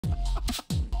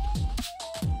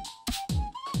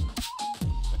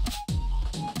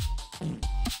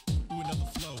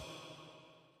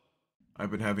I've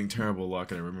been having terrible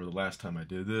luck, and I remember the last time I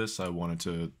did this, I wanted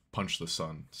to punch the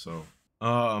sun. So,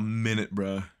 a minute,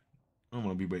 bruh. I don't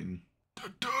want to be waiting.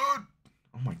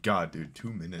 Oh my god, dude, 2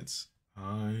 minutes.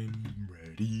 I'm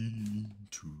ready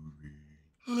to read.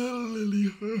 Little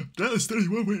Lily, down steady,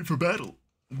 we're waiting for battle.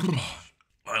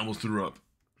 I almost threw up.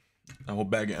 A whole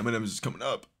bag of M&M's is coming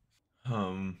up.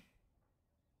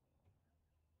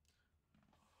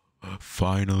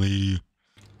 Finally.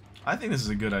 I think this is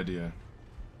a good idea.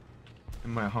 In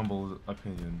my humble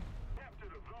opinion.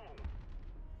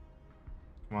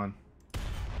 Come on.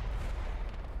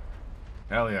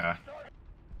 Hell yeah.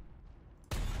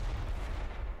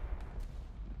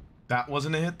 That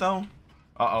wasn't a hit though?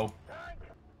 Uh-oh.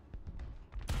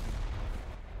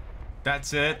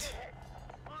 That's it?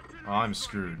 Oh, I'm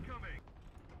screwed.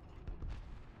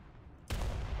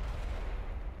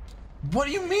 What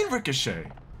do you mean, Ricochet?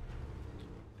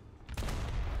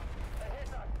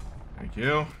 Thank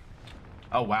you.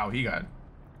 Oh wow, he got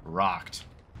rocked.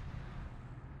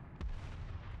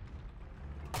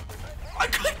 I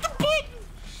clicked the button!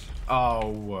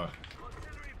 Oh.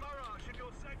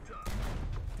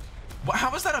 What,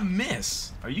 how was that a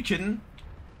miss? Are you kidding?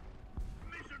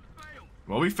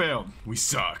 Well, we failed. We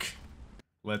suck.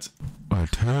 Let's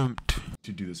attempt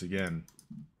to do this again.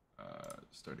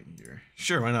 Starting here.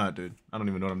 Sure, why not, dude? I don't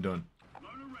even know what I'm doing.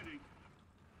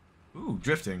 Ooh,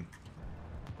 drifting.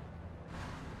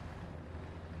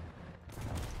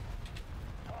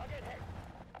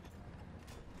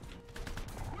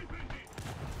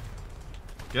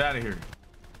 Get out of here.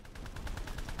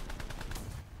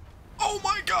 Oh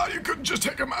my god, you couldn't just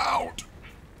take him out.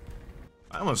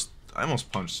 I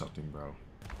almost punched something, bro.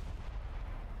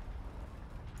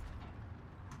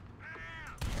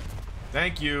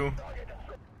 Thank you.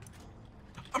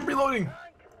 I'm reloading.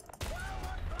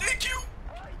 Thank you.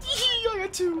 I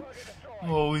got 2.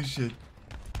 Holy shit.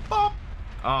 Bop.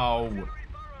 Oh.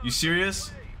 You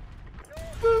serious?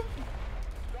 Boop.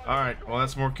 Alright, well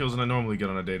that's more kills than I normally get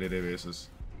on a day-to-day basis.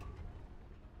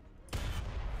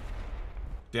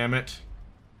 Damn it.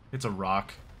 It's a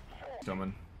rock.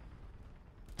 Coming.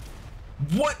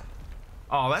 What?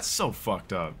 Oh, that's so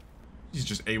fucked up. He's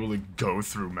just able to go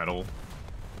through metal.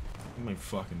 What am I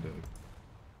fucking doing?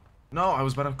 No, I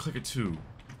was about to click it too.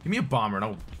 Give me a bomber and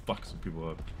I'll fuck some people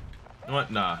up. You know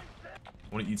what? Nah. I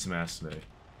want to eat some ass today.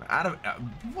 Out of...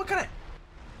 what kind of...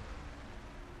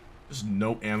 Just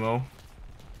no ammo.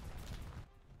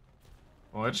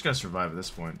 Well, I just gotta survive at this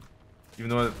point. Even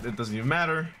though it doesn't even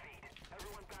matter.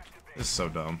 This is so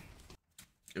dumb.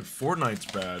 If Fortnite's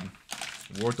bad,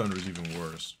 War Thunder is even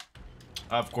worse.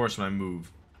 Of course, when I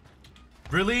move.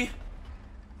 Really?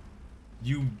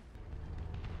 You...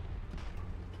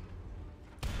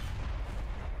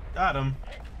 Got him.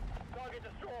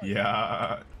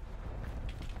 Yeah.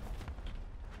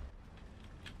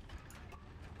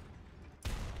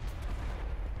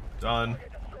 Done.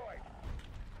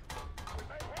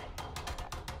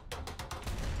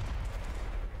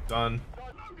 Done.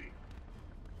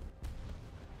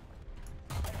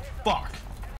 Fuck.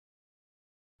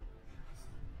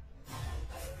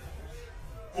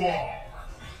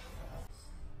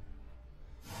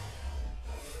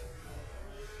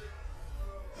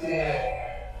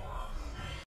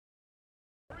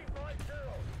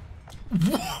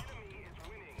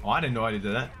 Oh, I didn't know I did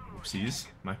that. Oopsies.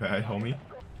 My bad, homie.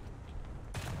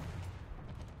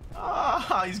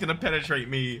 Ah, he's gonna penetrate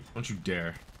me. Don't you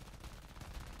dare.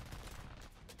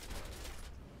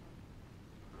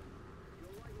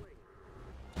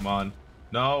 Come on.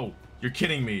 No. You're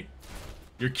kidding me.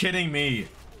 You're kidding me.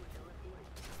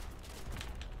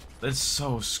 That's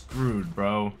so screwed,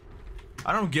 bro.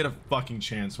 I don't get a fucking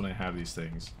chance when I have these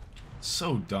things. It's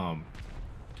so dumb.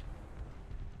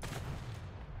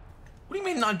 What do you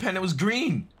mean non-pen? It was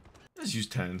green. Let's use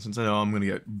 10 since I know I'm gonna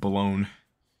get blown.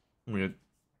 I'm gonna get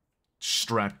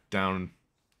strapped down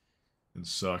and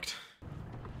sucked.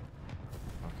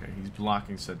 Okay, he's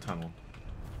blocking said tunnel.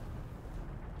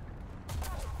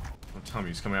 Don't tell me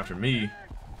he's coming after me.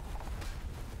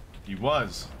 He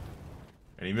was.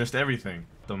 And he missed everything.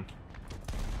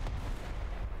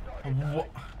 What?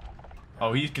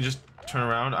 Oh, he can just turn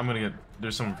around. I'm gonna get...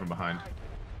 There's someone from behind.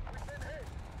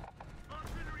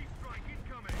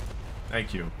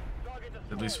 Thank you.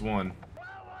 At least one.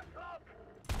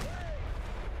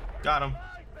 Got him.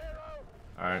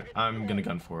 Alright, I'm gonna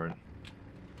gun for it.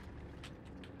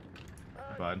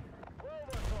 Bud.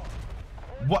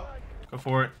 What? Go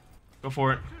for it. Go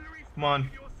for it. Come on.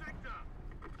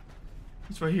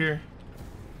 He's right here.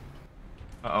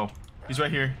 Uh-oh. He's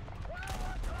right here.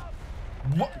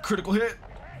 What? Critical hit.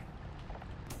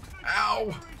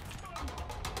 Ow.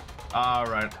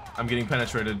 Alright, I'm getting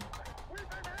penetrated.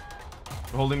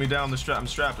 They're holding me down. I'm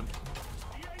strapped.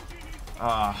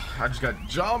 I just got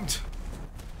jumped.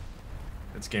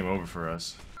 It's game over for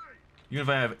us. Even if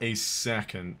I have a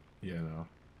second, you know.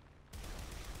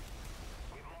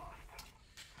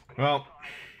 Well,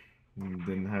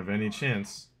 didn't have any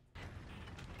chance.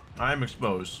 I'm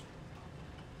exposed.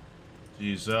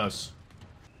 Jesus.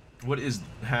 What is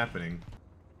happening?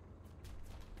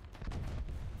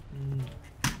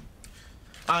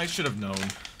 I should have known.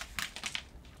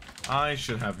 I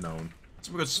should have known.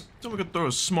 Someone could throw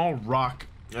a small rock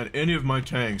at any of my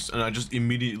tanks and I just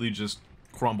immediately just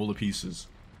crumble to pieces.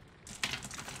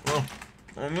 Oh,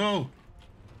 oh no.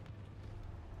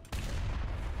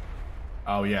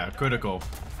 Oh yeah, critical.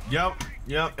 Yep,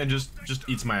 and just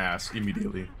eats my ass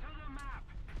immediately.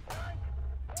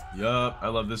 Yup, I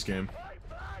love this game.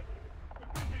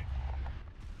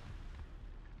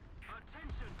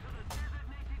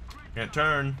 Can't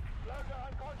turn.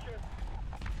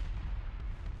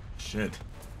 Shit.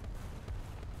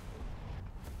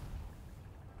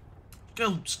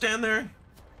 Go stand there.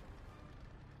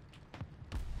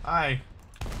 Hi.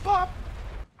 Pop.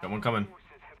 Got one coming.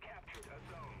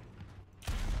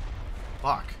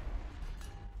 Fuck.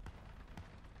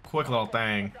 Quick little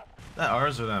thing. That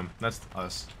ours or them? That's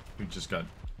us. We just got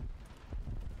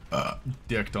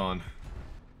dicked on.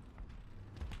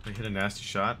 Did I hit a nasty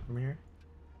shot from here?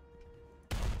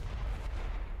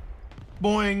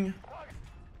 Boing!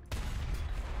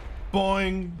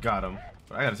 Boing! Got him.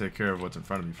 But I gotta take care of what's in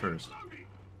front of me first.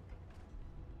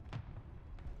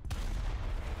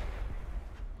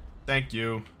 Thank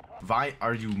you. Why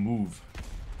are you move?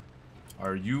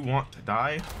 Are you want to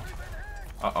die?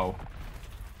 Uh-oh.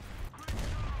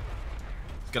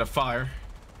 He's got a fire.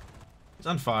 He's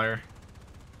on fire.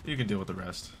 You can deal with the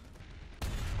rest.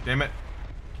 Damn it.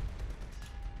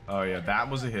 Oh yeah, that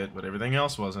was a hit, but everything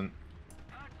else wasn't.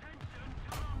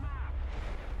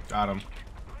 Got him.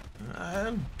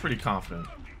 I'm pretty confident.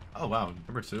 Oh wow,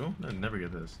 number 2? I never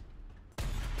get this.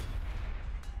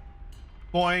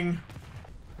 Boing!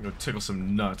 I'm gonna tickle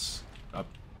some nuts up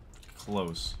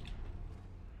close.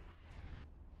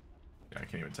 Yeah, I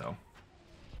can't even tell.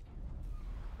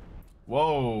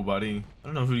 Whoa, buddy. I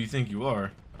don't know who you think you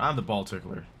are. I'm the ball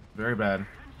tickler. Very bad.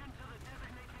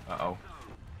 Uh-oh.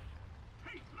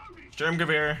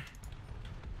 Sturmgewehr.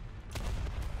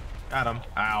 Got him.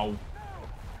 Ow.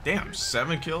 Damn,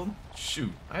 7 killed?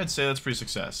 Shoot. I'd say that's pretty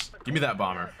success. Give me that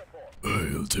bomber.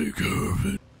 I'll take care of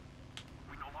it.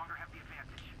 We no longer have the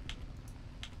advantage.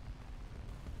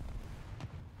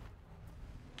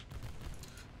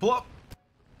 Pull up.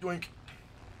 Yoink.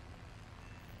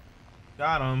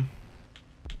 Got him.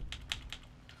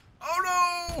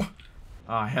 Oh no!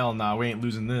 Ah, hell nah, we ain't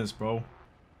losing this, bro.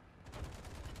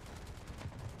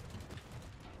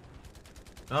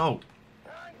 No.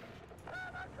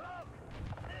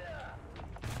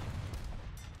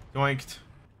 Yoinked.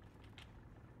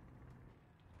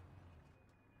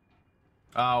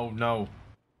 Oh no.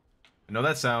 I know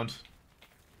that sound.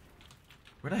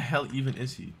 Where the hell even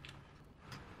is he?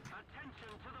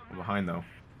 I'm behind though.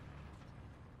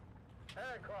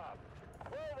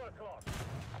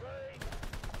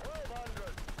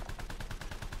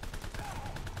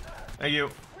 Thank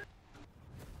you.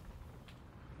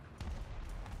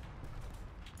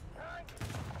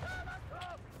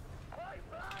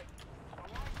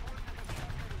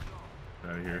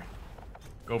 Out of here.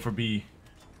 Go for B.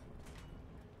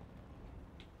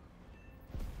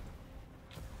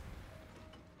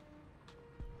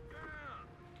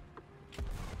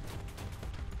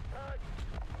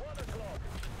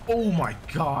 Oh my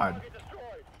god.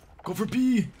 Go for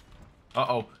B.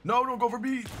 Uh-oh. No, don't go for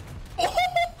B. Oh!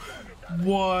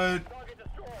 What?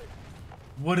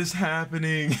 What is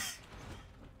happening?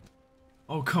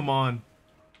 Oh, come on.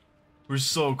 We're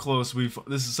so close.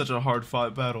 This is such a hard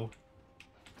fought battle.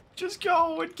 Just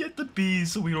go and get the B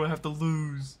so we don't have to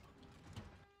lose.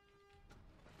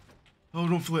 Oh,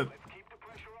 don't flip.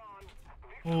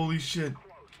 Holy shit.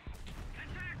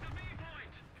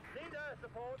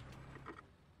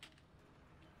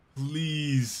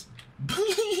 Please.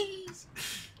 Please.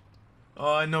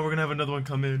 Oh, I know we're gonna have another one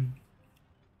come in.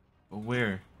 But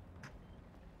where?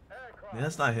 Man,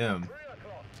 that's not him.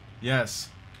 Yes.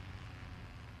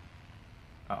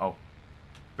 Uh-oh.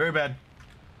 Very bad.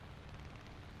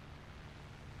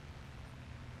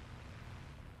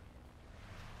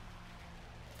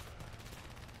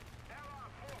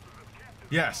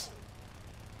 Yes.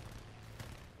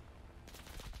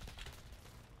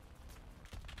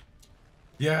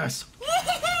 Yes.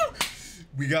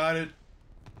 We got it.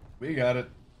 We got it.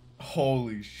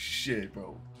 Holy shit,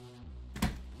 bro.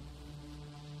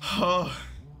 Oh,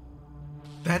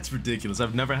 that's ridiculous.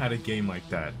 I've never had a game like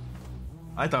that.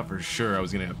 I thought for sure I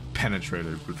was gonna get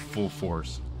penetrated with full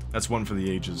force. That's one for the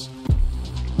ages.